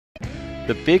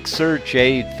The Big Sur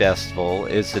Jade Festival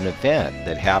is an event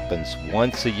that happens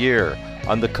once a year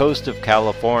on the coast of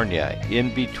California,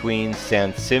 in between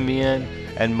San Simeon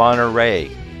and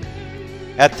Monterey.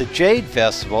 At the Jade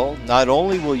Festival, not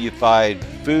only will you find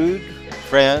food,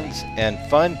 friends, and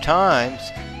fun times,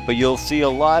 but you'll see a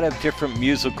lot of different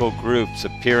musical groups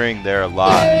appearing there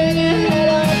live.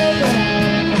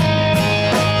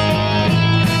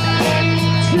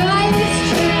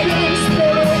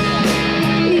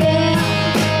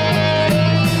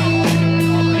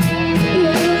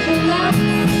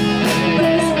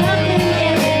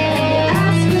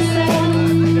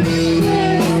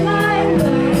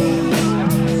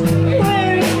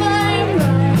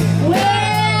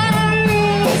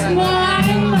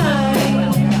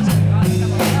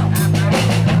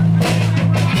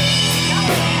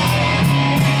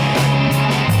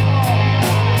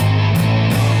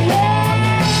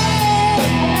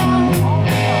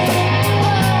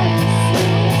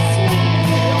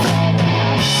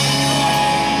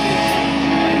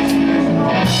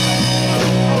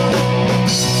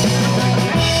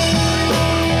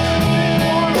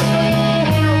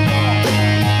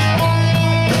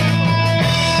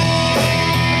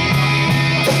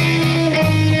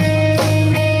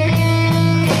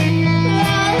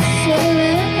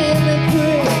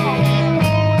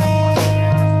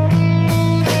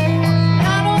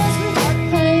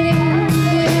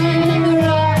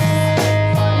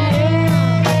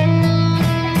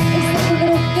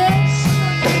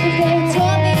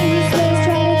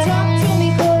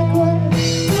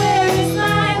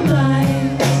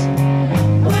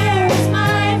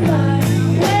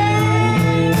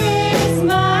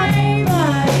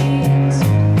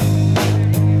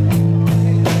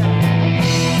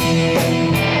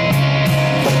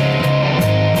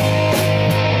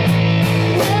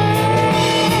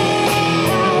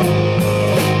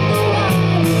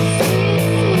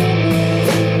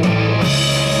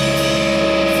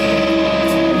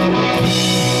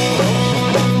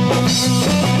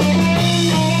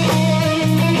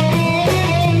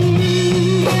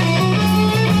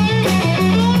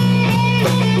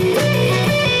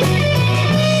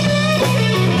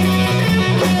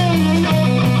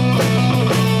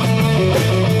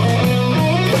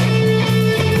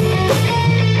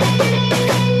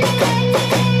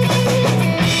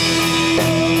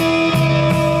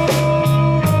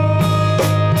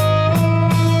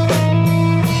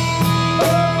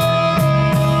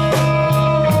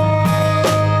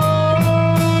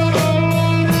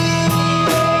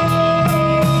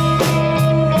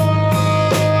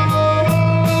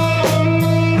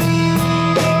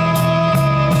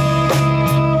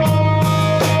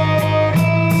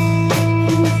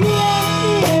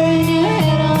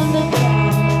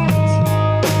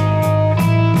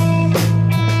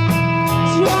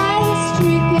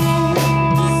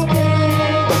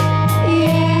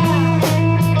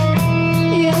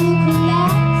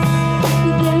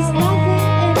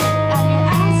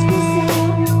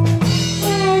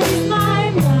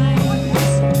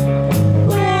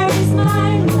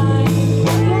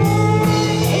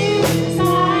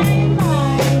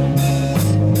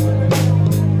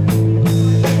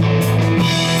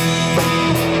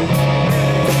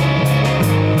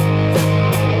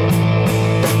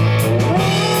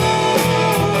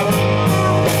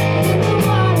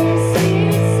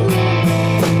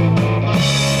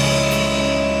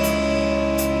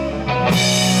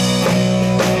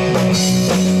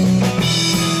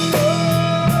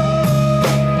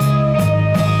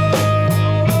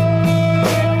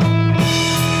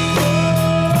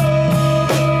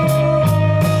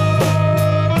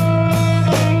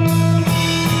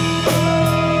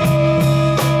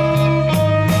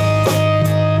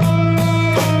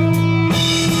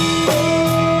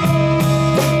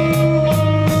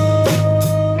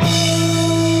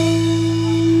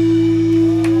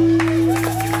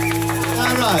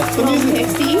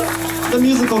 The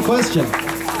musical question,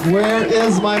 where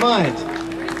is my mind?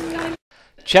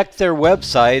 Check their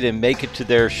website and make it to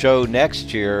their show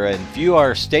next year, and view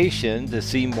our station to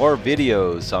see more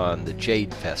videos on the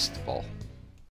Jade Festival.